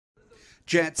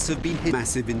Jets have been hit.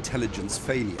 Massive intelligence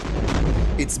failure.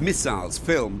 It's missiles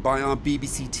filmed by our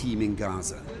BBC team in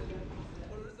Gaza.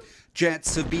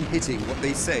 Jets have been hitting what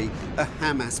they say are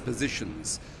Hamas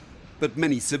positions, but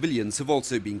many civilians have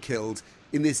also been killed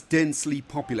in this densely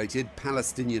populated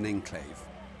Palestinian enclave,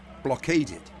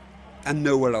 blockaded and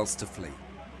nowhere else to flee.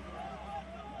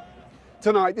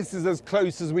 Tonight, this is as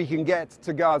close as we can get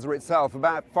to Gaza itself,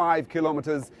 about 5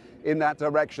 kilometres in that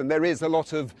direction. There is a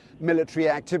lot of military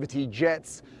activity,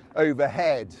 jets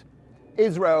overhead.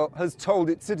 Israel has told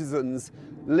its citizens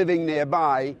living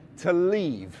nearby to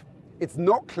leave. It's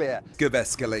not clear Of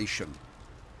escalation.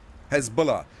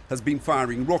 Hezbollah has been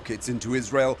firing rockets into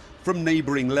Israel from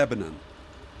neighbouring Lebanon.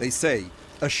 They say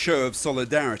a show of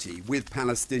solidarity with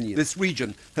Palestinians. This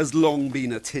region has long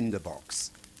been a tinderbox.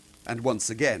 And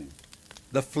once again,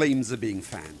 the flames are being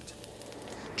fanned.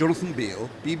 Jonathan Beale,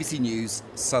 BBC News,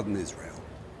 Southern Israel.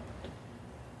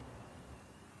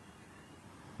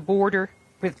 Border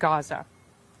with Gaza.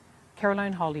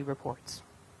 Caroline Hawley reports.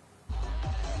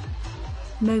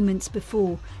 Moments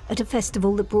before, at a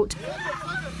festival that brought...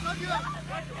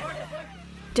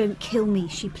 Don't kill me,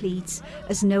 she pleads,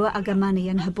 as Noah Agamani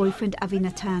and her boyfriend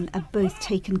Avinatan are both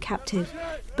taken captive.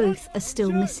 Both are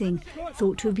still missing,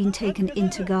 thought to have been taken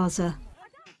into Gaza.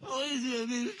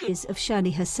 Of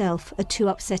Shani herself are too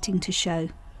upsetting to show.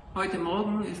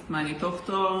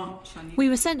 We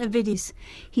were sent a video.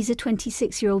 He's a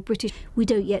 26-year-old British. We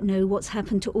don't yet know what's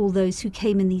happened to all those who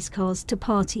came in these cars to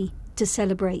party, to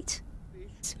celebrate,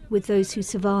 with those who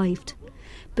survived.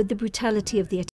 But the brutality of the attack